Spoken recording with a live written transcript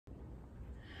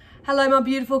Hello, my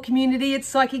beautiful community. It's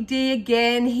Psychic Dee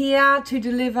again, here to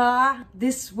deliver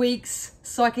this week's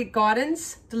psychic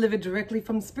guidance delivered directly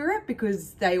from Spirit,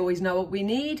 because they always know what we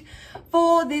need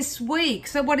for this week.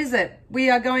 So what is it? We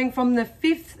are going from the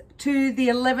 5th to the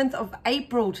 11th of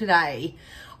April today.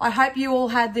 I hope you all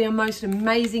had the most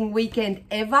amazing weekend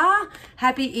ever.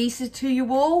 Happy Easter to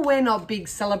you all. We're not big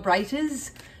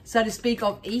celebrators, so to speak,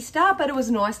 of Easter, but it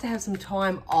was nice to have some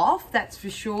time off, that's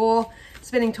for sure.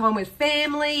 Spending time with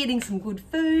family, eating some good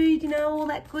food, you know, all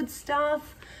that good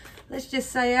stuff. Let's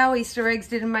just say our Easter eggs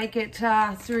didn't make it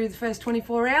through the first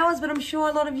 24 hours, but I'm sure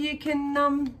a lot of you can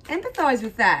empathise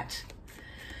with that.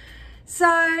 So,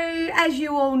 as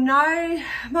you all know,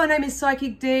 my name is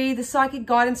Psychic Dee. The psychic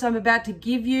guidance I'm about to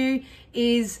give you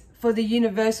is for the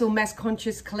universal mass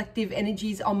conscious collective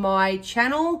energies on my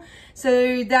channel.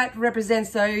 So that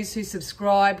represents those who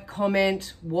subscribe,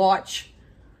 comment, watch,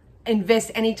 invest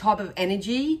any type of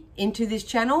energy into this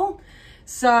channel.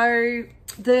 So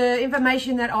the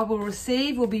information that I will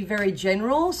receive will be very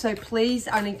general. So please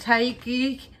only take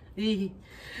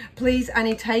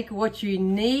what you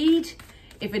need.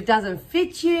 If it doesn't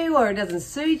fit you or it doesn't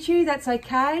suit you, that's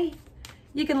okay.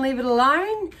 You can leave it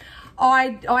alone.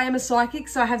 I am a psychic,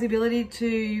 so I have the ability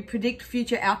to predict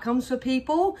future outcomes for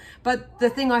people. But the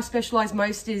thing I specialize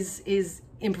most is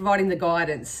in providing the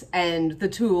guidance and the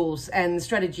tools and the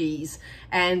strategies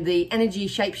and the energy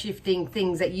shape-shifting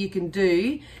things that you can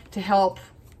do to help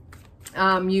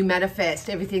you manifest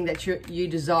everything that you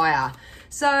desire.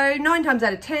 So 9 times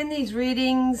out of 10, these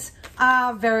readings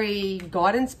are very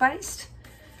guidance-based.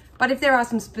 But if there are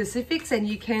some specifics and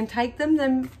you can take them,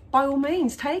 then by all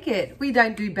means, take it. We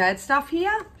don't do bad stuff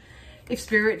here. If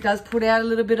Spirit does put out a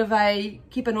little bit of a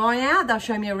keep an eye out, they'll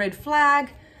show me a red flag.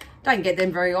 Don't get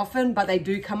them very often, but they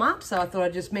do come up. So I thought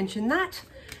I'd just mention that.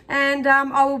 And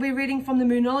I will be reading from the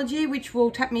Moonology, which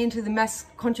will tap me into the mass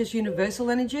conscious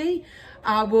universal energy.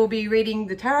 I will be reading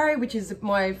the Tarot, which is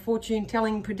my fortune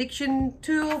telling prediction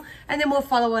tool. And then we'll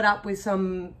follow it up with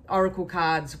some Oracle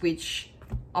cards, which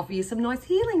offer you some nice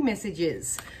healing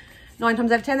messages. 9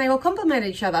 times out of 10, they all complement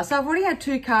each other. So I've already had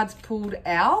 2 cards pulled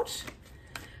out.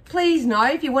 Please know,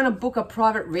 if you want to book a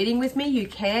private reading with me, you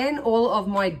can. All of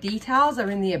my details are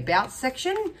in the About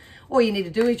section. All you need to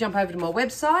do is jump over to my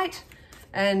website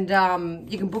and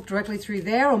you can book directly through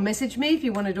there, or message me if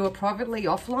you want to do it privately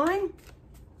offline.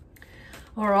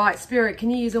 All right, Spirit, can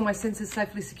you use all my senses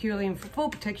safely, securely, and for full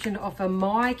protection to offer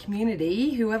my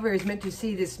community, whoever is meant to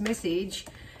see this message,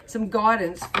 some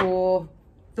guidance for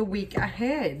the week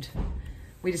ahead?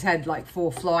 We just had like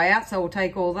 4 fly out, so we'll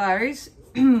take all those.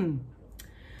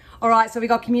 All right, so we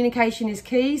got communication is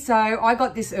key. So I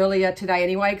got this earlier today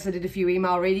anyway, because I did a few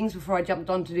email readings before I jumped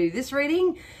on to do this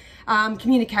reading.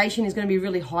 Communication is going to be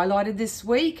really highlighted this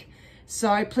week.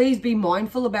 So please be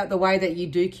mindful about the way that you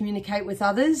do communicate with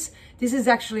others. This is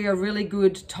actually a really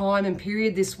good time and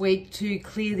period this week to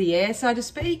clear the air, so to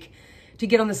speak, to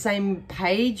get on the same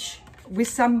page with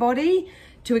somebody,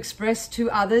 to express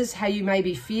to others how you may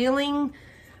be feeling.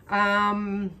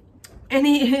 In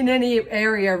any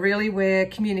area really where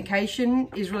communication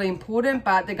is really important,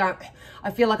 but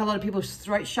I feel like a lot of people's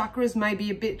throat chakras may be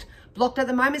a bit blocked at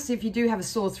the moment. So if you do have a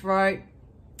sore throat,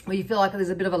 or you feel like there's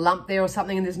a bit of a lump there or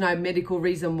something and there's no medical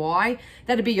reason why,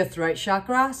 that'd be your throat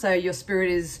chakra. So your Spirit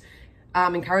is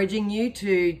encouraging you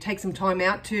to take some time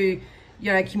out to,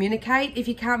 communicate. If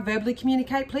you can't verbally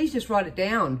communicate, please just write it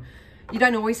down. You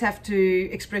don't always have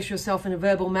to express yourself in a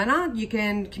verbal manner. You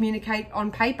can communicate on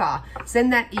paper.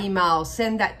 Send that email,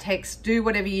 send that text, do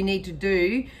whatever you need to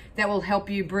do that will help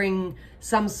you bring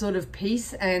some sort of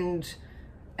peace and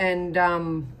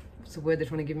what's the word they're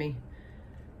trying to give me?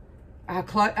 Not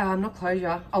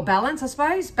closure. Oh, balance, I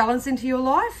suppose. Balance into your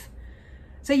life.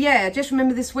 So yeah, just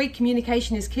remember this week,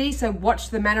 communication is key. So watch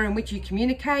the manner in which you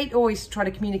communicate. Always try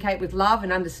to communicate with love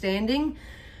and understanding.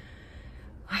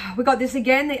 We got this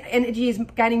again. The energy is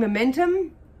gaining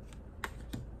momentum.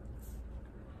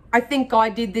 I think I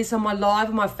did this on my live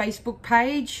on my Facebook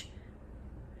page.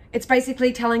 It's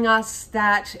basically telling us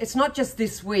that it's not just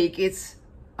this week, it's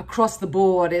across the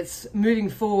board. It's moving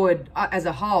forward as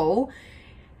a whole.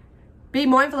 Be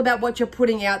mindful about what you're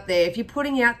putting out there. If you're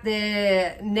putting out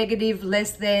there negative,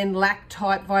 less than, lack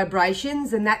type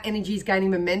vibrations, and that energy is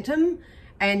gaining momentum,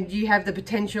 and you have the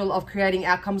potential of creating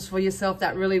outcomes for yourself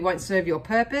that really won't serve your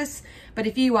purpose. But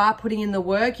if you are putting in the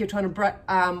work, you're trying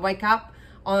to wake up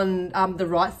on the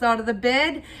right side of the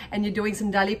bed, and you're doing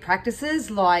some daily practices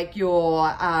like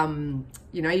your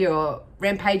you know, your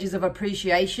rampages of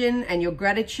appreciation and your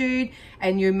gratitude,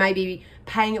 and you maybe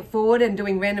paying it forward and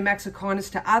doing random acts of kindness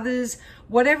to others.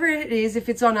 Whatever it is, if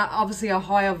it's on obviously a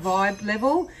higher vibe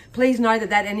level, please know that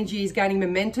that energy is gaining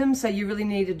momentum. So you really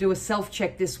need to do a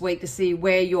self-check this week to see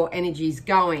where your energy is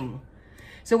going.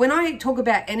 So when I talk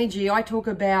about energy, I talk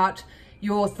about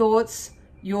your thoughts,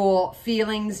 your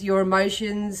feelings, your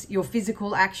emotions, your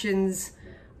physical actions,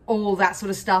 all that sort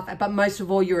of stuff, but most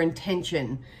of all your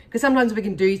intention. Because sometimes we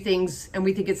can do things and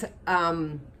we think it's,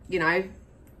 you know,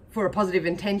 for a positive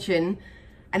intention,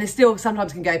 and it still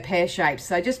sometimes can go pear-shaped.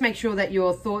 So just make sure that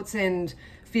your thoughts and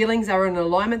feelings are in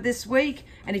alignment this week.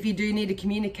 And if you do need to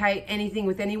communicate anything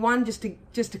with anyone, just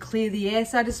to clear the air,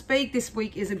 so to speak, this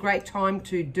week is a great time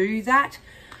to do that.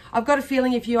 I've got a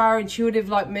feeling if you are intuitive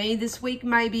like me, this week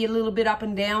may be a little bit up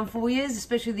and down for you,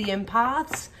 especially the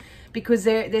empaths, because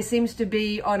there seems to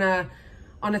be on a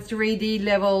 3D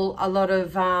level a lot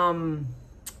of what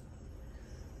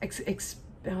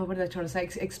are they trying to say?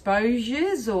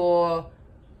 Exposures, or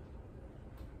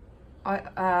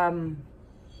yeah,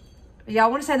 I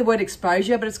want to say the word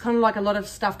exposure, but it's kind of like a lot of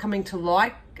stuff coming to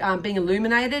light, being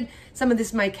illuminated. Some of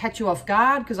this may catch you off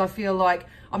guard because I feel like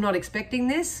I'm not expecting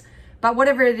this. But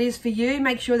whatever it is for you,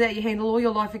 make sure that you handle all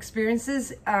your life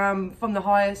experiences from the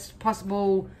highest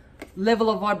possible level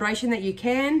of vibration that you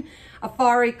can. A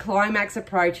fiery climax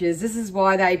approaches. This is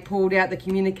why they pulled out the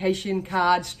communication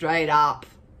card straight up.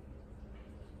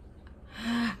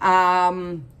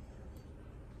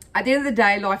 At the end of the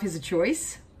day, life is a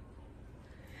choice.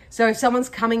 So if someone's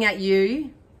coming at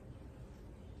you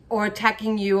or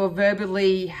attacking you or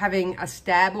verbally having a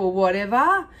stab or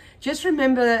whatever, just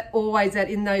remember always that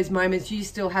in those moments you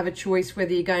still have a choice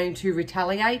whether you're going to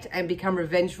retaliate and become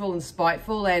revengeful and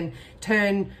spiteful and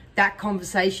turn that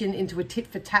conversation into a tit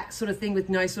for tat sort of thing with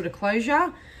no sort of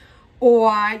closure,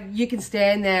 or you can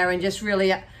stand there and just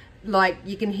really, like,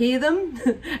 you can hear them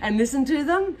and listen to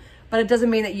them, but it doesn't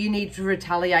mean that you need to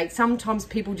retaliate. Sometimes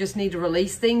people just need to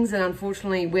release things, and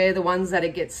unfortunately we're the ones that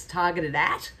it gets targeted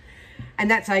at,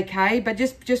 and that's okay. But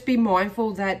just be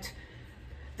mindful that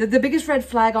the biggest red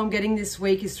flag I'm getting this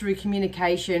week is through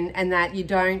communication, and that you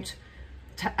don't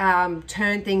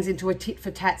turn things into a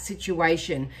tit-for-tat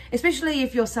situation, especially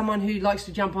if you're someone who likes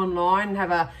to jump online and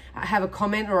have a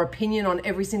comment or opinion on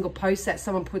every single post that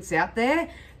someone puts out there.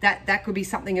 That could be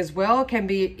something as well. It can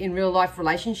be in real life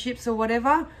relationships or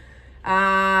whatever.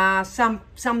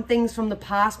 Some things from the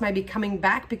past may be coming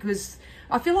back, because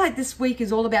I feel like this week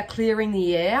is all about clearing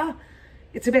the air.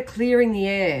 It's about clearing the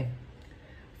air,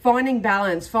 finding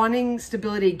balance, finding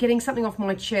stability, getting something off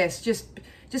my chest, just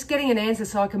getting an answer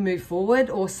so I can move forward,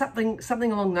 or something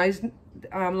along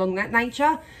that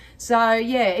nature. So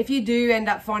yeah, if you do end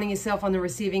up finding yourself on the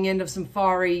receiving end of some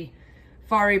fiery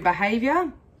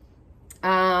behavior,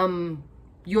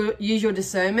 use your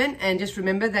discernment, and just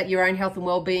remember that your own health and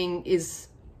well-being is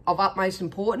of utmost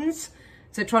importance.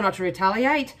 So try not to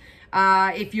retaliate.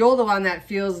 If you're the one that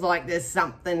feels like there's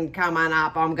something coming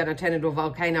up, I'm going to turn into a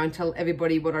volcano and tell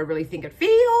everybody what I really think and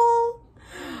feel,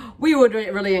 we would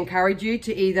really encourage you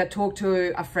to either talk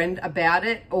to a friend about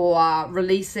it, or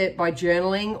release it by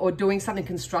journaling or doing something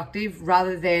constructive,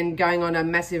 rather than going on a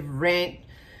massive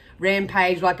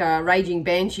rampage like a raging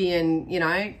banshee, and, you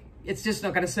know, it's just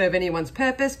not going to serve anyone's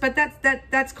purpose. But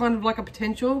that's kind of like a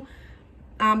potential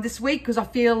this week, because I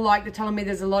feel like they're telling me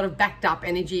there's a lot of backed up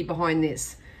energy behind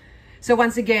this. So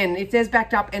once again, if there's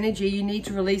backed up energy, you need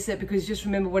to release it, because just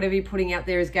remember, whatever you're putting out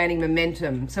there is gaining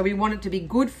momentum. So we want it to be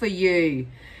good for you.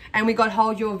 And we got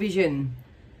hold your vision.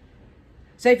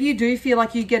 So if you do feel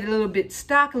like you get a little bit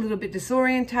stuck, a little bit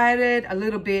disorientated, a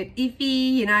little bit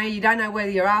iffy, you know, you don't know whether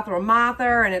you're Arthur or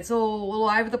Martha, and it's all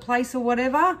over the place or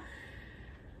whatever,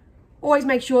 always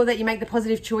make sure that you make the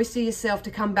positive choice to yourself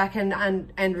to come back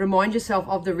and remind yourself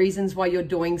of the reasons why you're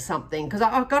doing something. Because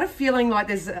I've got a feeling like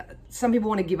there's some people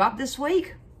want to give up this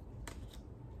week.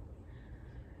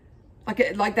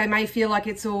 Like they may feel like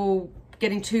it's all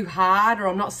getting too hard, or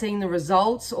I'm not seeing the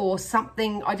results or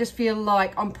something. I just feel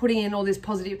like I'm putting in all this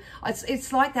positive.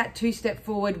 It's like that 2 step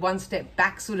forward, 1 step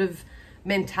back sort of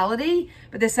mentality.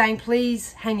 But they're saying,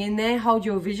 please hang in there, hold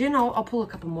your vision. I'll pull a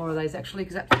couple more of those actually,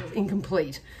 because that feels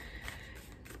incomplete.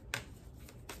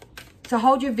 So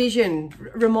hold your vision.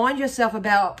 Remind yourself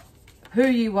about who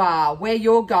you are, where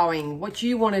you're going, what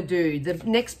you want to do, the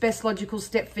next best logical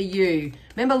step for you.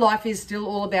 Remember, life is still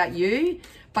all about you,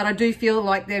 but I do feel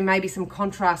like there may be some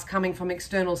contrast coming from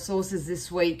external sources this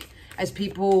week, as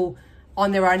people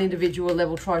on their own individual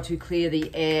level try to clear the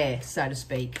air, so to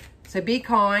speak. So be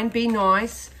kind, be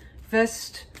nice,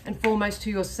 first and foremost to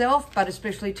yourself, but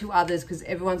especially to others, because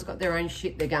everyone's got their own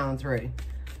shit they're going through.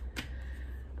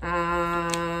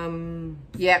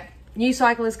 Yep, new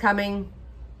cycle is coming.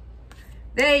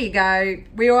 There you go.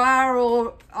 We are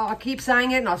all, I keep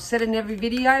saying it, and I've said it in every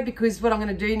video, because what I'm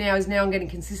going to do now is I'm getting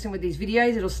consistent with these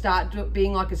videos. It'll start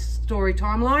being like a story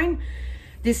timeline.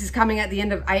 This is coming at the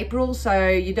end of April, so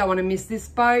you don't want to miss this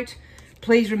boat.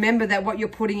 Please remember that what you're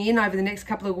putting in over the next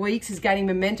couple of weeks is gaining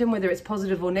momentum, whether it's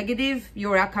positive or negative.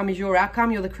 Your outcome is your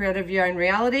outcome. You're the creator of your own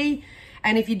reality.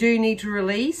 And if you do need to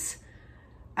release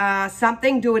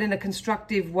something, do it in a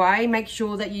constructive way. Make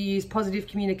sure that you use positive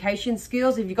communication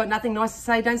skills. If you've got nothing nice to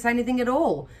say, don't say anything at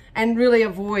all. And really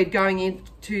avoid going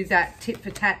into that tit for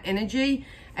tat energy,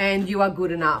 and you are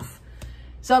good enough.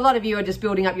 So a lot of you are just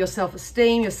building up your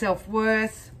self-esteem, your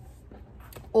self-worth,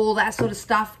 all that sort of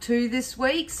stuff too this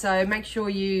week. So make sure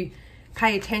you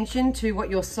pay attention to what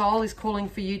your soul is calling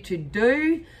for you to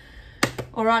do.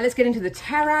 All right, let's get into the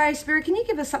tarot. Spirit, can you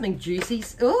give us something juicy?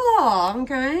 Oh,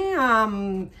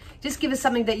 okay. Just give us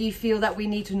something that you feel that we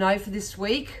need to know for this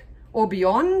week or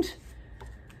beyond.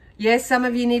 Yes, some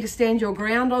of you need to stand your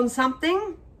ground on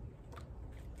something.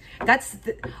 I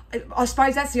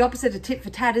suppose that's the opposite of tit for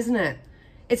tat, isn't it?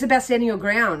 It's about standing your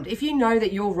ground. If you know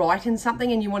that you're right in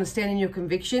something and you want to stand in your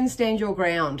conviction, stand your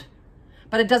ground.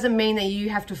 But it doesn't mean that you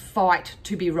have to fight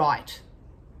to be right.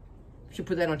 Should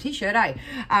put that on a t-shirt, eh?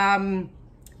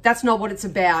 That's not what it's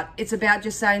about. It's about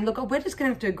just saying, look, we're just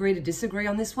going to have to agree to disagree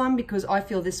on this one, because I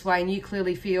feel this way and you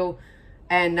clearly feel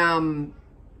and,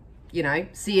 you know,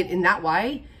 see it in that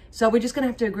way. So we're just going to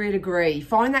have to agree to agree.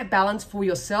 Find that balance for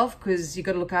yourself, because you've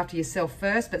got to look after yourself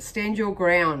first, but stand your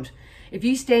ground. If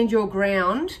you stand your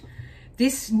ground,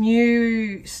 this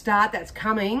new start that's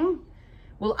coming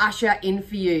will usher in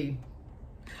for you.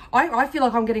 I feel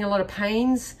like I'm getting a lot of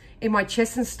pains in my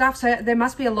chest and stuff. So there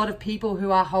must be a lot of people who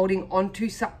are holding on to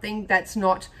something that's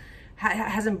not,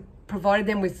 hasn't provided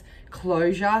them with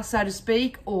closure, so to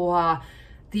speak, or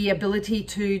the ability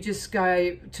to just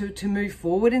go to move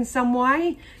forward in some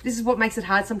way. This is what makes it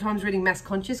hard sometimes reading Mass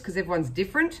Conscious, because everyone's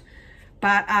different.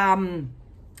 But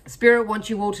Spirit wants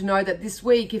you all to know that this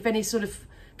week, if any sort of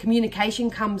communication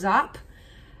comes up,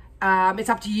 it's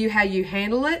up to you how you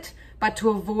handle it. But to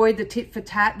avoid the tit for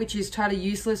tat, which is totally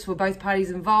useless for both parties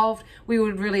involved, we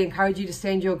would really encourage you to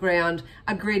stand your ground,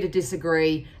 agree to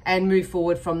disagree, and move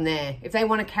forward from there. If they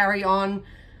want to carry on,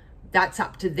 that's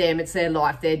up to them. It's their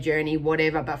life, their journey,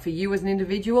 whatever. But for you as an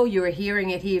individual, you are hearing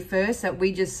it here first, that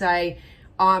we just say,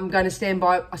 I'm going to stand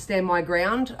my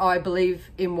ground. I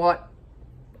believe in what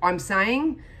I'm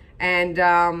saying. And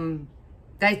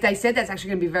they said that's actually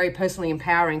going to be very personally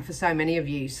empowering for so many of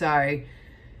you. So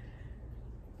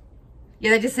yeah,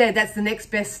 they just said that's the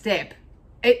next best step.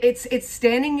 It's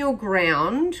standing your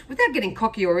ground without getting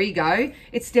cocky or ego.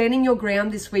 It's standing your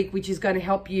ground this week, which is going to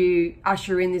help you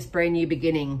usher in this brand new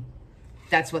beginning.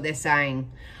 That's what they're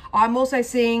saying. I'm also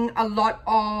seeing a lot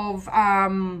of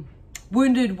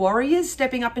wounded warriors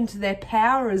stepping up into their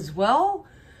power as well.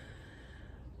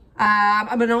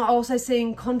 I'm also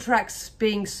seeing contracts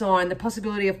being signed, the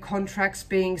possibility of contracts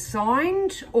being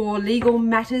signed or legal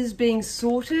matters being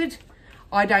sorted.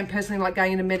 I don't personally like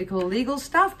going into medical or legal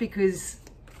stuff, because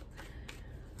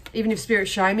even if Spirit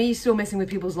show me, you're still messing with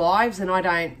people's lives, and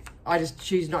I just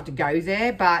choose not to go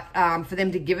there. But for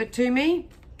them to give it to me,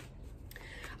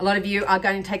 a lot of you are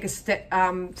going to take a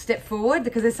step forward,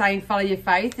 because they're saying follow your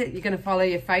faith, that you're going to follow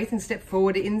your faith and step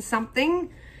forward in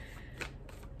something.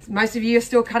 Most of you are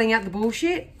still cutting out the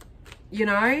bullshit, you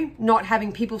know, not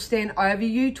having people stand over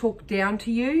you, talk down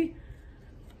to you.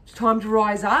 It's time to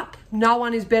rise up. No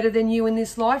one is better than you in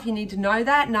this life. You need to know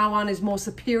that. No one is more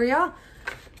superior,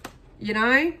 you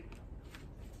know.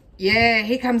 Yeah,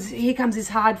 here comes this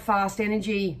hard, fast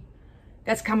energy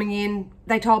that's coming in.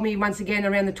 They told me once again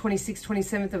around the 26th,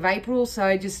 27th of April.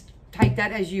 So just take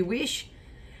that as you wish.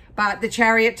 But the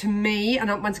Chariot to me, and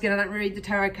once again, I don't read the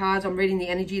tarot cards. I'm reading the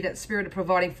energy that Spirit are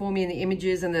providing for me, and the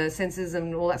images and the senses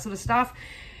and all that sort of stuff.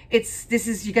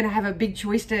 You're going to have a big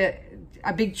choice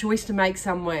to make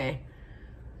somewhere.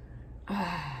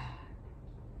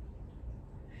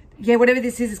 Yeah, whatever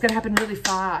this is, it's going to happen really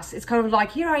fast. It's kind of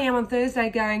like, here I am on Thursday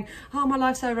going, oh, my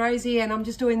life's so rosy, and I'm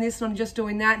just doing this and I'm just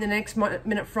doing that. And the next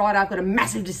minute Friday, I've got a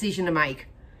massive decision to make.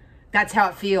 That's how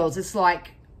it feels. It's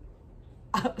like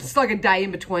a day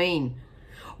in between.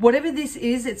 Whatever this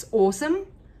is, it's awesome.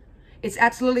 It's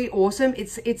absolutely awesome.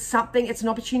 It's something, it's an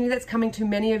opportunity that's coming to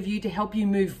many of you to help you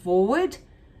move forward.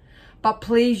 But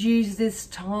please use this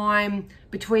time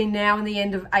between now and the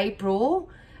end of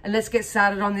April, and let's get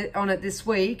started on it this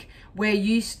week, where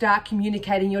you start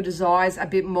communicating your desires a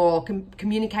bit more,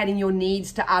 communicating your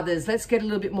needs to others. Let's get a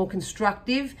little bit more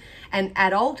constructive and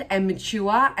adult and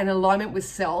mature and alignment with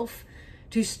self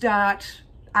to start,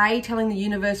 A, telling the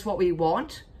universe what we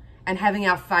want, and having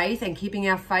our faith and keeping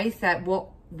our faith that what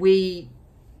we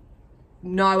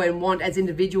know and want as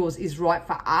individuals is right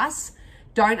for us.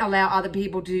 Don't allow other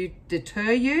people to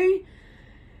deter you.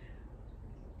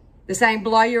 The saying,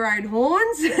 blow your own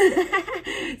horns.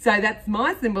 So that's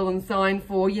my symbol and sign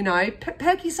for, you know,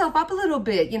 perk yourself up a little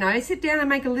bit, you know, sit down and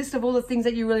make a list of all the things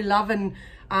that you really love and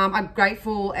are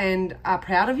grateful and are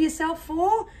proud of yourself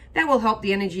for. That will help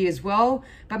the energy as well.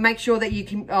 But make sure that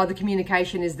the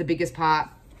communication is the biggest part.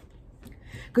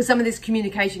 Because some of this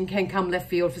communication can come left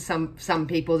field for some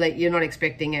people that you're not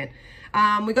expecting it.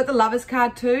 We got the Lovers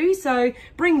card too. So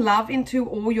bring love into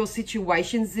all your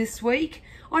situations this week.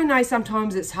 I know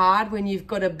sometimes it's hard when you've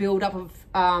got a build up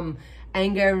of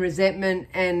anger and resentment,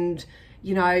 and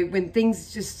you know, when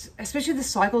things just, especially the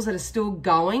cycles that are still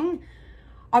going.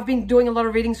 I've been doing a lot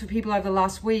of readings for people over the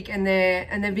last week, and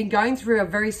they've been going through a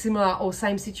very similar or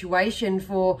same situation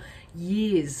for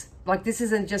years. Like, this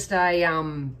isn't just a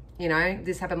you know,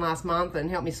 this happened last month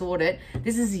and help me sort it.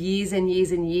 This is years and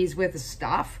years and years worth of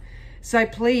stuff. So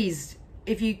please,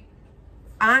 if you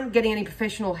aren't getting any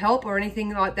professional help or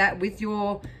anything like that with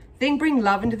your thing, bring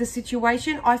love into the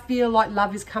situation. I feel like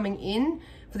love is coming in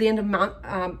for the end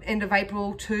of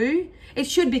April too. It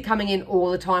should be coming in all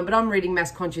the time, but I'm reading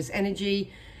mass conscious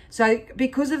energy. So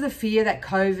because of the fear that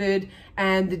COVID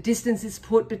and the distance is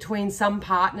put between some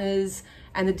partners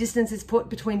and the distance is put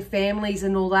between families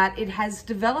and all that, it has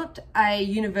developed a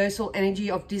universal energy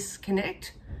of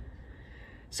disconnect.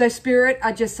 So Spirit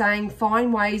are just saying,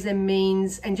 find ways and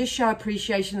means and just show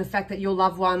appreciation of the fact that your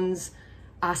loved ones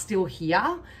are still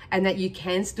here and that you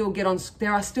can still get on.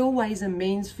 There are still ways and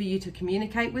means for you to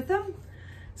communicate with them.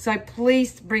 So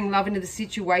please bring love into the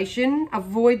situation.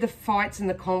 Avoid the fights and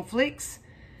the conflicts,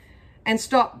 and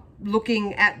stop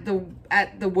looking at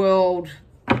the world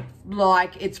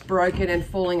like it's broken and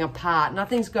falling apart.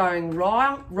 Nothing's going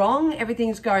wrong.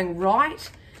 Everything's going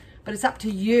right. But it's up to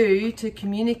you to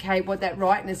communicate what that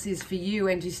rightness is for you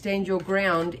and to stand your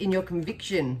ground in your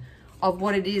conviction of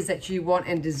what it is that you want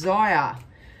and desire.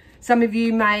 Some of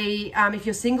you may, if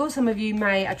you're single, some of you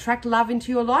may attract love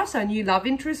into your life, so a new love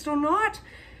interest or not.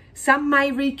 Some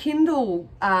may rekindle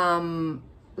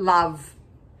love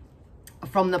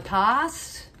from the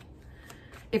past.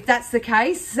 If that's the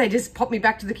case, they just pop me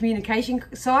back to the communication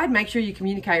side. Make sure you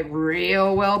communicate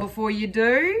real well before you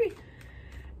do.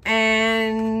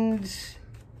 And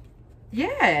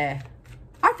yeah,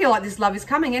 I feel like this love is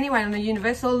coming anyway on a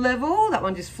universal level. That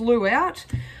one just flew out.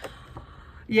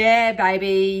 Yeah,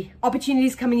 baby.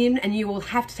 Opportunities coming in, and you will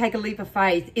have to take a leap of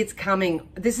faith. It's coming.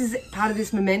 This is part of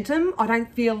this momentum. I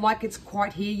don't feel like it's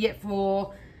quite here yet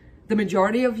for the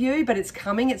majority of you, but it's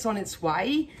coming. It's on its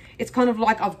way. It's kind of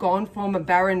like I've gone from a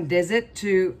barren desert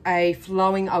to a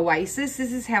flowing oasis.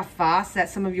 This is how fast that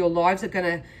some of your lives are going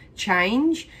to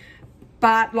change.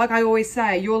 But like I always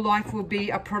say, your life will be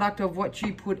a product of what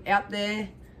you put out there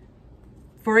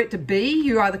for it to be.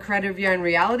 You are the creator of your own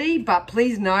reality, but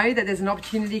please know that there's an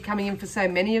opportunity coming in for so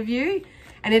many of you,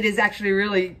 and it is actually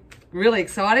really, really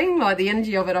exciting. Like, the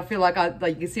energy of it, I feel like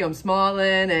you can see I'm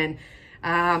smiling, and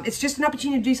it's just an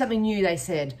opportunity to do something new, they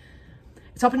said.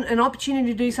 It's an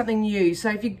opportunity to do something new.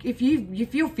 So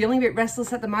if you're feeling a bit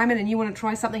restless at the moment and you want to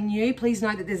try something new, please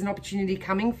know that there's an opportunity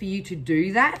coming for you to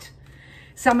do that.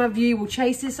 Some of you will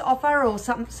chase this offer, or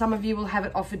some of you will have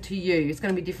it offered to you. It's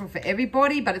going to be different for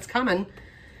everybody, but it's coming.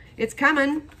 It's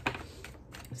coming.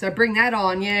 So bring that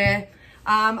on, yeah.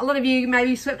 A lot of you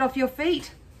maybe swept off your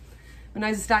feet. My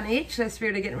nose is starting to itch, so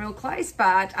Spirit are getting real close.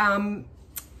 But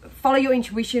follow your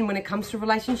intuition when it comes to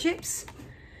relationships.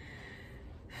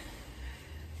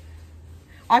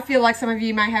 I feel like some of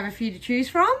you may have a few to choose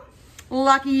from.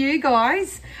 Lucky you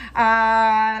guys.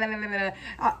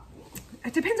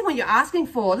 It depends on what you're asking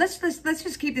for. Let's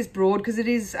just keep this broad, because it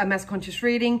is a mass conscious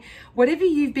reading. Whatever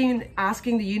you've been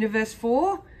asking the universe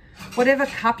for, whatever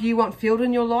cup you want filled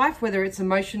in your life, whether it's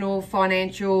emotional,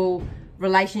 financial,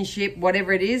 relationship,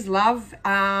 whatever it is, love,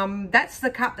 that's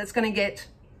the cup that's going to get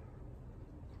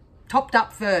topped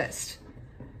up first.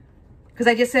 Because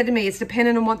they just said to me, it's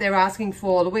dependent on what they're asking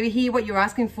for. We hear what you're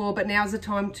asking for, but now's the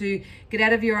time to get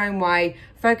out of your own way,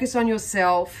 focus on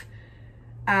yourself,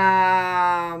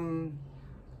 learn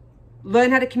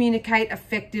how to communicate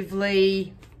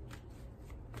effectively.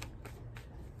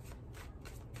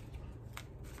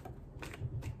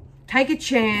 Take a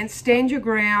chance, stand your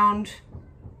ground.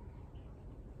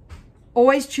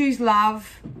 Always choose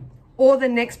love, or the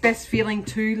next best feeling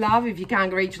to love. If you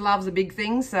can't reach, love's a big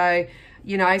thing. So,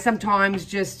 you know, sometimes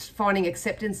just finding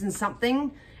acceptance in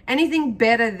something. Anything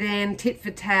better than tit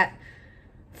for tat,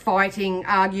 fighting,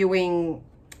 arguing,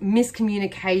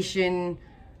 miscommunication,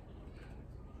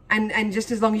 And just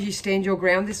as long as you stand your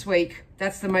ground this week,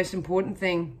 that's the most important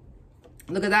thing.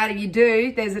 Look at that. If you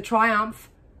do, there's a triumph.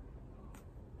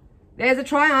 There's a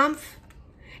triumph.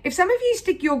 If some of you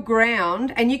stick your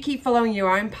ground and you keep following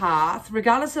your own path,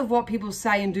 regardless of what people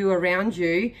say and do around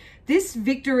you, this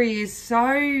victory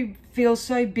feels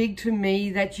so big to me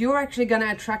that you're actually going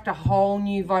to attract a whole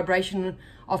new vibration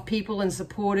of people and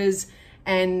supporters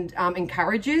and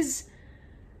encouragers.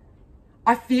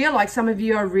 I feel like some of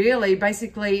you are really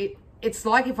basically, it's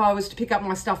like if I was to pick up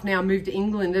my stuff now and move to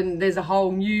England and there's a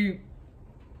whole new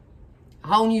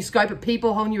scope of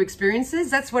people, whole new experiences.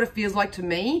 That's what it feels like to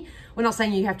me. We're not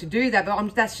saying you have to do that,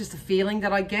 but that's just a feeling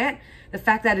that I get. The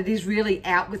fact that it is really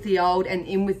out with the old and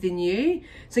in with the new.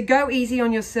 So go easy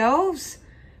on yourselves.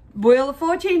 Wheel of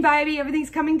Fortune, baby. Everything's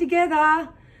coming together.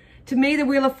 To me, the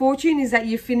Wheel of Fortune is that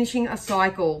you're finishing a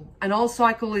cycle. An old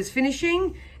cycle is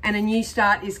finishing and a new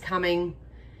start is coming.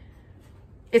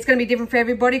 It's going to be different for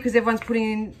everybody because everyone's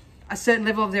putting in a certain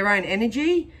level of their own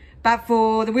energy. But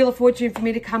for the Wheel of Fortune for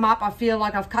me to come up, I feel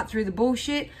like I've cut through the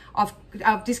bullshit.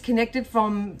 I've disconnected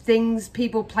from things,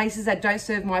 people, places that don't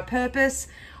serve my purpose.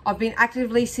 I've been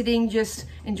actively sitting, just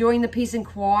enjoying the peace and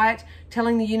quiet,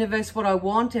 telling the universe what I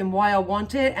want and why I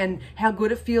want it and how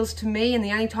good it feels to me. And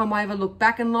the only time I ever look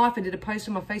back in life, I did a post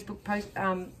on my Facebook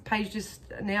page just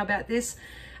now about this,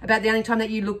 about the only time that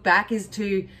you look back is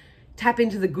to tap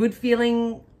into the good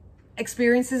feeling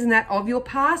experiences and that of your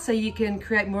past, so you can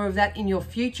create more of that in your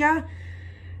future.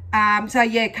 So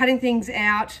yeah, cutting things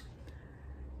out.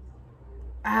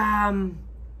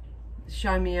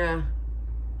 Show me I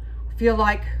feel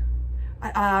like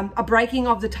a breaking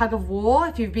of the tug of war.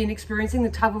 If you've been experiencing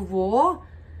the tug of war,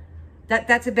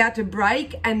 that's about to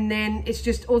break, and then it's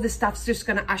just all this stuff's just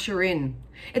going to usher in.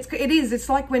 It's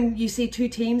like when you see two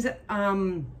teams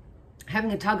having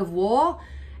a tug of war,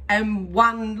 and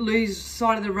one loses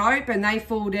side of the rope and they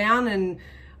fall down, and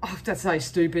oh, that's so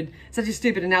stupid. Such a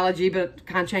stupid analogy, but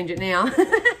can't change it now.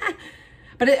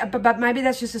 But maybe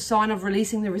that's just a sign of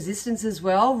releasing the resistance as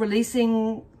well,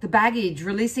 releasing the baggage,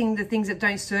 releasing the things that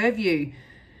don't serve you.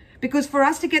 Because for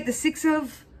us to get the Six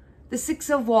of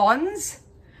Wands,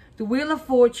 the Wheel of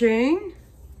Fortune,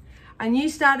 a new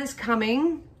start is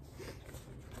coming.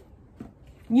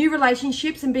 New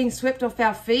relationships and being swept off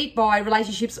our feet by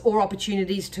relationships or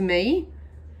opportunities to me.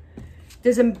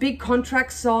 There's a big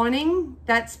contract signing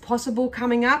that's possible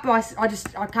coming up. I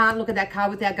can't look at that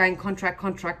card without going contract,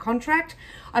 contract, contract.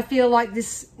 I feel like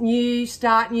this new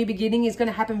start, new beginning is going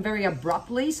to happen very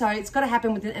abruptly. So it's got to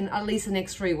happen within at least the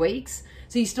next 3 weeks.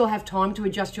 So you still have time to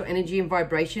adjust your energy and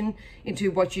vibration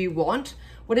into what you want.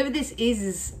 Whatever this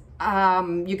is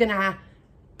you're going to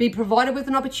be provided with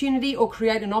an opportunity or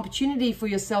create an opportunity for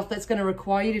yourself that's going to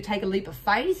require you to take a leap of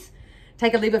faith.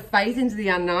 Take a leap of faith into the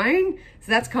unknown.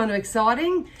 So that's kind of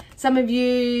exciting. Some of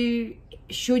you,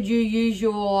 should you use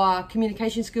your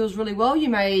communication skills really well, you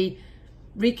may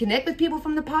reconnect with people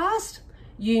from the past.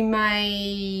 You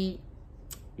may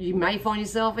find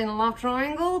yourself in a love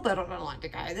triangle, but I don't like to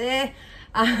go there.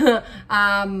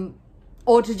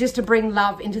 Or to bring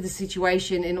love into the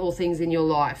situation in all things in your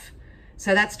life.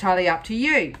 So that's totally up to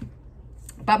you.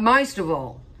 But most of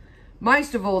all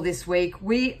this week,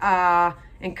 we are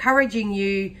encouraging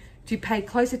you to pay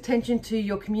close attention to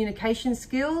your communication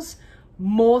skills,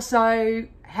 more so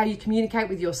how you communicate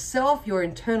with yourself, your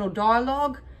internal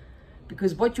dialogue,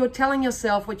 because what you're telling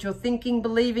yourself, what you're thinking,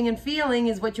 believing and feeling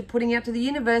is what you're putting out to the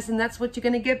universe, and that's what you're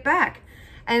going to get back.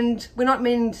 And we're not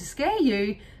meaning to scare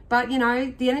you, but you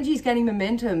know, the energy is gaining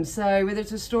momentum. So whether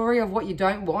it's a story of what you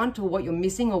don't want or what you're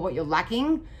missing or what you're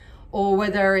lacking, or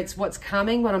whether it's what's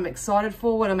coming, what I'm excited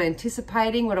for, what I'm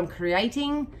anticipating, what I'm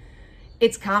creating,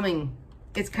 it's coming.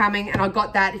 It's coming. And I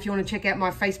got that if you want to check out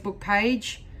my Facebook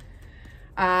page.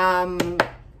 On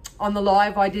the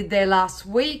live I did there last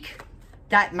week,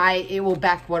 it will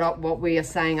back what we are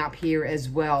saying up here as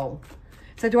well.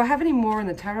 So do I have any more in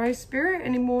the tarot, Spirit?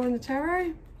 Any more in the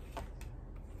tarot?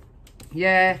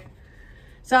 Yeah.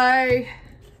 So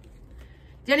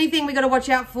the only thing we got to watch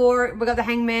out for, we got the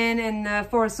Hangman and the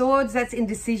Four of Swords. That's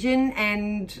indecision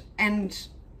and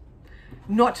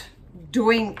not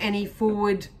doing any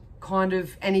forward kind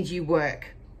of energy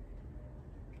work.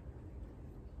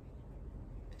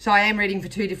 So I am reading for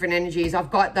two different energies. I've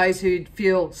got those who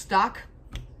feel stuck.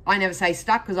 I never say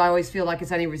stuck because I always feel like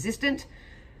it's only resistant.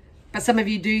 But some of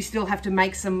you do still have to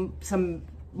make some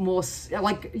more,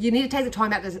 like you need to take the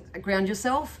time out to ground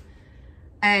yourself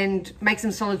and make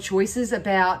some solid choices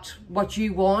about what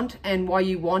you want and why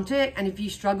you want it. And if you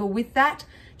struggle with that,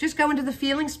 just go into the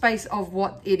feeling space of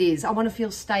what it is. I want to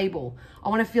feel stable. I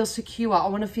want to feel secure. I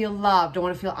want to feel loved. I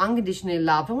want to feel unconditionally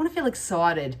loved. I want to feel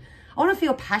excited. I want to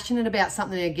feel passionate about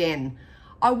something again.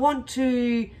 I want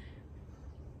to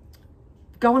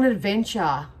go on an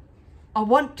adventure. I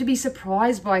want to be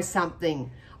surprised by something.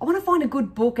 I want to find a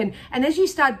good book. And as you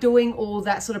start doing all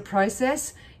that sort of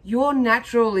process, your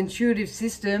natural intuitive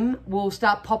system will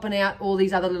start popping out all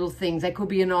these other little things. They could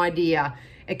be an idea.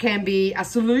 It can be a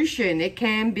solution. It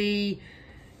can be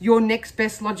your next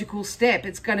best logical step.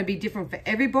 It's going to be different for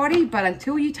everybody, but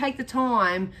until you take the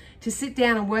time to sit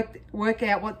down and work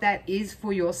out what that is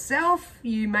for yourself,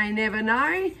 you may never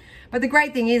know. But the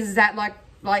great thing is that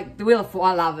like the Wheel of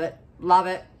Fortune, I love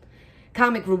it.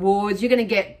 Karmic rewards, you're going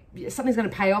to get, something's going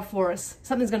to pay off for us.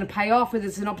 Something's going to pay off, whether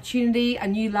it's an opportunity, a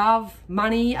new love,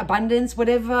 money, abundance,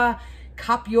 whatever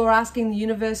cup you're asking the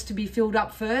universe to be filled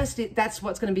up first, that's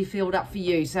what's going to be filled up for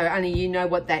you. So only you know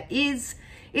what that is.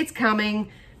 It's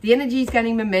coming. The energy is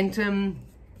gaining momentum.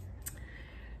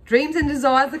 Dreams and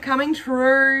desires are coming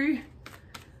true.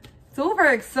 It's all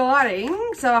very exciting.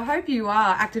 So I hope you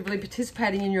are actively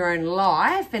participating in your own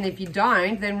life. And if you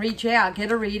don't, then reach out,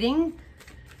 get a reading.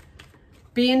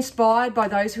 Be inspired by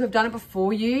those who have done it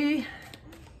before you.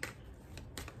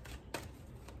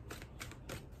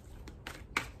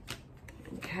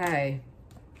 Okay.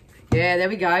 Yeah, there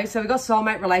we go. So we've got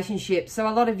soulmate relationships. So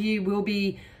a lot of you will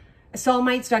be,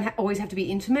 soulmates don't always have to be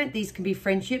intimate. These can be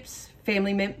friendships,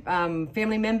 family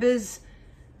members,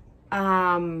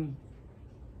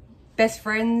 best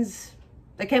friends.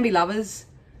 They can be lovers.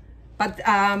 But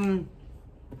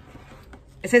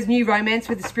it says new romance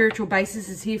with a spiritual basis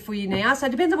is here for you now. So it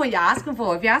depends on what you're asking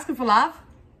for. If you're asking for love,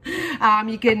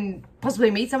 you can possibly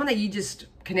meet someone that you just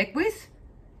connect with.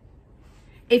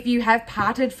 If you have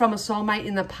parted from a soulmate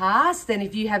in the past, then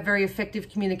if you have very effective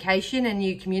communication and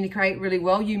you communicate really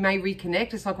well, you may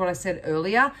reconnect. It's like what I said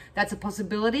earlier. That's a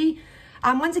possibility.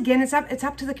 Once again, it's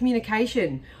up to the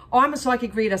communication. I'm a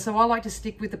psychic reader, so I like to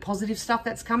stick with the positive stuff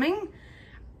that's coming,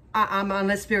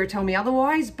 unless Spirit tell me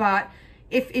otherwise. But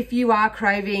if you are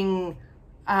craving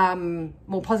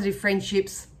more positive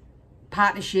friendships,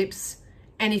 partnerships,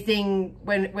 anything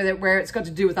where it's got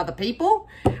to do with other people,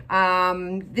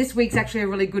 this week's actually a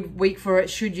really good week for it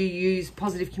should you use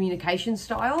positive communication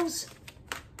styles.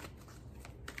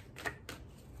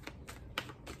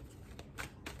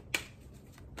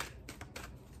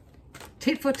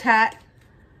 Tit for tat,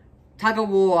 tug of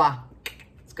war.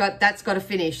 That's got to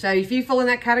finish. So if you fall in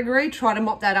that category, try to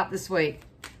mop that up this week.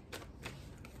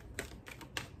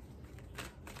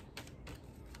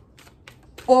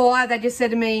 Or they just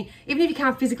said to me, even if you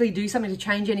can't physically do something to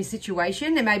change any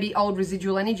situation, there may be old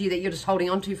residual energy that you're just holding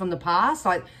on to from the past,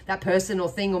 like that person or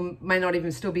thing, or may not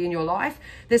even still be in your life.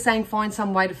 They're saying find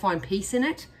some way to find peace in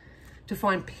it, to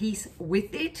find peace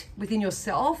with it, within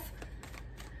yourself.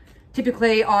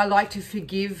 Typically, I like to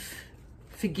forgive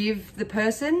the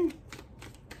person,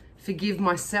 forgive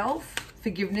myself.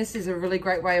 Forgiveness is a really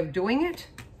great way of doing it.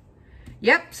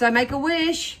 Yep, so make a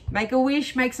wish,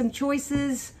 make some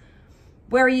choices.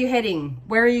 Where are you heading?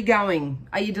 Where are you going?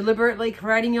 Are you deliberately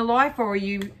creating your life, or are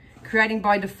you creating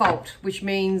by default, which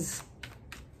means,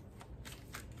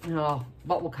 oh,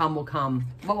 what will come will come.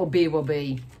 What will be will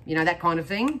be. You know, that kind of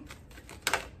thing.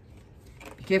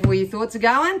 Be careful where your thoughts are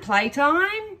going.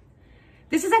 Playtime.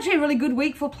 This is actually a really good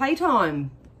week for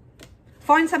playtime.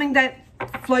 Find something that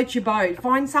floats your boat.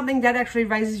 Find something that actually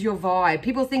raises your vibe.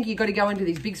 People think you've got to go into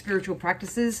these big spiritual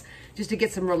practices just to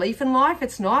get some relief in life.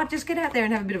 It's not. Just get out there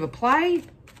and have a bit of a play.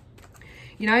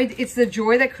 You know, it's the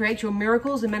joy that creates your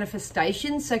miracles and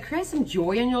manifestations. So create some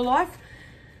joy in your life.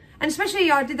 And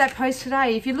especially, I did that post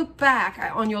today. If you look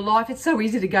back on your life, it's so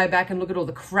easy to go back and look at all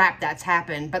the crap that's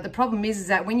happened. But the problem is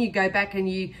that when you go back and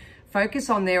you focus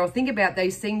on there or think about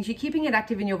these things, you're keeping it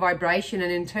active in your vibration, and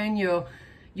in turn you're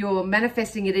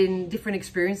manifesting it in different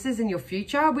experiences in your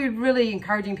future. We're really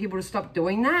encouraging people to stop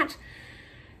doing that.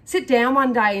 Sit down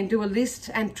one day and do a list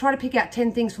and try to pick out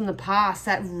 10 things from the past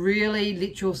that really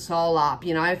lit your soul up.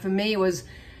 You know, for me, it was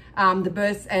the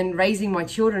birth and raising my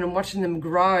children and watching them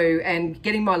grow and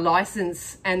getting my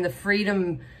license and the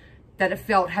freedom that it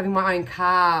felt having my own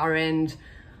car, and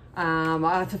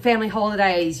for family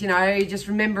holidays, you know, just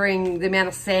remembering the amount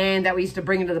of sand that we used to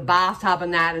bring into the bathtub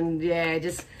and that, and yeah,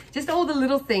 just all the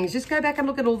little things. Just go back and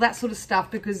look at all that sort of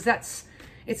stuff, because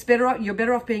it's better. You're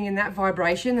better off being in that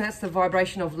vibration. That's the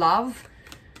vibration of love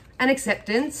and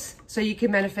acceptance, so you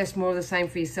can manifest more of the same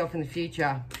for yourself in the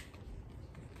future.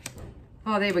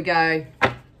 Oh, there we go.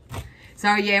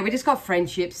 So yeah, we just got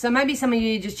friendships. So maybe some of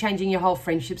you are just changing your whole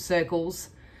friendship circles.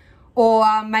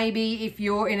 Or maybe if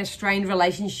you're in a strained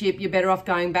relationship, you're better off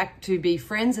going back to be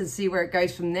friends and see where it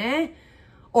goes from there.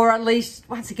 Or at least,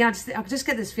 once again, I just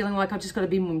get this feeling like I've just got to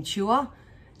be more mature.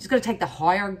 Just got to take the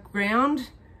higher ground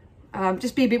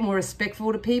just be a bit more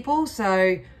respectful to people.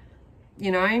 So,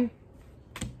 you know,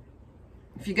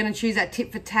 if you're going to choose that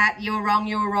tit for tat, you're wrong,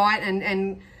 you're right.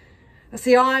 And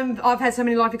see, I've had so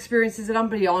many life experiences that I'm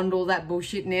beyond all that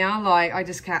bullshit now. Like, I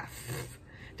just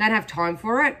don't have time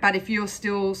for it. But if you're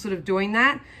still sort of doing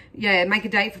that, yeah, make a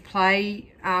date for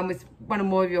play with one or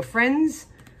more of your friends.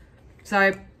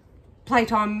 So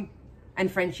playtime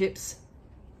and friendships.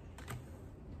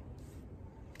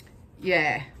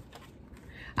 Yeah.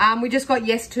 We just got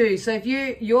yes too. So if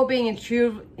you're being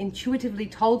intuitively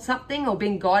told something or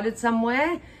being guided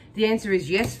somewhere, the answer is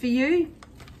yes for you.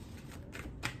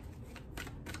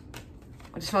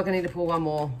 I just feel like I need to pull one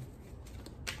more.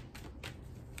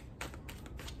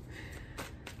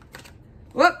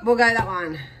 Whoop, we'll go that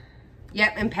one.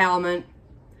 Yep, empowerment.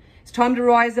 It's time to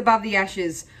rise above the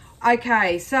ashes.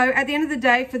 Okay, so at the end of the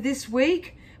day for this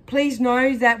week, please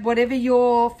know that whatever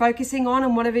you're focusing on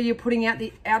and whatever you're putting out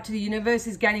to the universe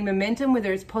is gaining momentum,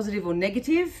 whether it's positive or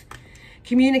negative.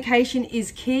 Communication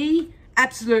is key,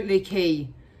 absolutely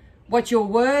key. Watch your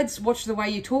words, watch the way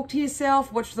you talk to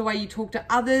yourself, watch the way you talk to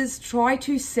others. Try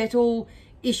to settle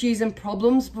issues and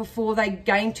problems before they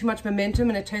gain too much momentum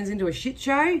and it turns into a shit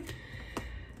show.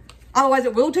 Otherwise,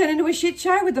 it will turn into a shit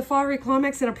show with the fiery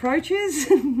climax that approaches.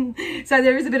 So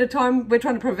there is a bit of time. We're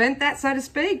trying to prevent that, so to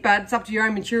speak, but it's up to your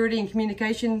own maturity and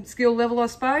communication skill level, I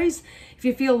suppose. If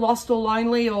you feel lost or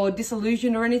lonely or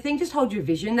disillusioned or anything, just hold your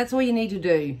vision. That's all you need to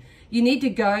do. You need to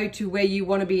go to where you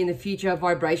want to be in the future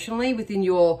vibrationally within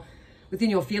your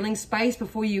feeling space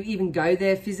before you even go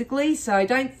there physically. So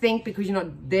don't think because you're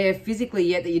not there physically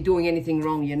yet that you're doing anything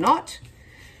wrong. You're not.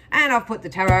 And I've put the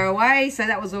tarot away, so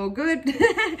that was all good.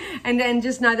 And then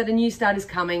just know that a new start is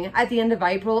coming. At the end of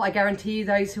April, I guarantee you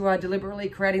those who are deliberately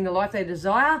creating the life they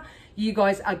desire, you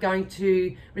guys are going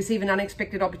to receive an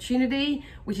unexpected opportunity,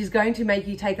 which is going to make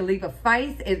you take a leap of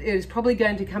faith. It is probably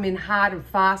going to come in hard and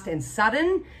fast and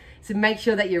sudden. So make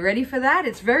sure that you're ready for that.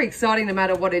 It's very exciting no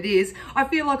matter what it is. I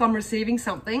feel like I'm receiving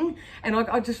something and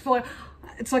I just feel like,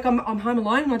 it's like I'm home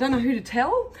alone and I don't know who to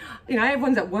tell. You know,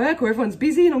 everyone's at work or everyone's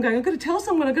busy and I'm going, I've got to tell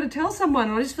someone.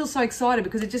 And I just feel so excited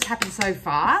because it just happened so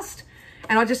fast.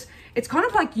 And it's kind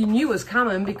of like you knew it was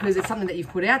coming because it's something that you've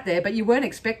put out there, but you weren't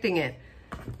expecting it.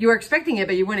 You were expecting it,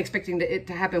 but you weren't expecting it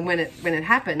to happen when it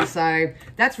happened. So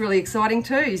that's really exciting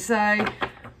too. So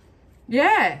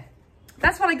yeah,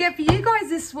 that's what I get for you guys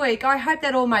this week. I hope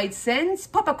that all made sense.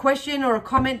 Pop a question or a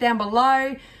comment down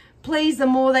below. Please, the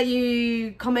more that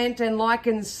you comment and like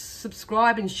and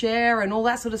subscribe and share and all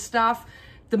that sort of stuff,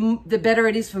 the better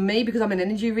it is for me because I'm an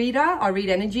energy reader. I read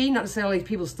energy, not necessarily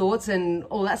people's thoughts and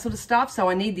all that sort of stuff.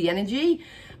 So I need the energy.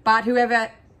 But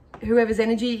whoever's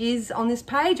energy is on this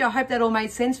page, I hope that all made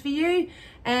sense for you.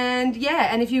 And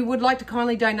yeah, and if you would like to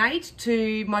kindly donate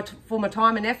for my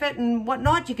time and effort and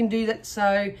whatnot, you can do that.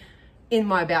 So in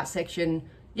my About section,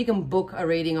 you can book a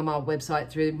reading on my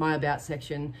website through my About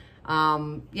section.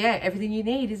 Yeah, everything you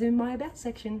need is in my About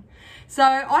section. So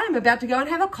I am about to go and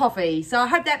have a coffee. So I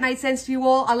hope that made sense to you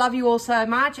all. I love you all so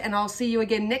much and I'll see you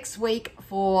again next week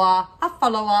for a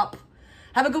follow-up.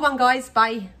 Have a good one, guys.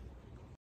 Bye.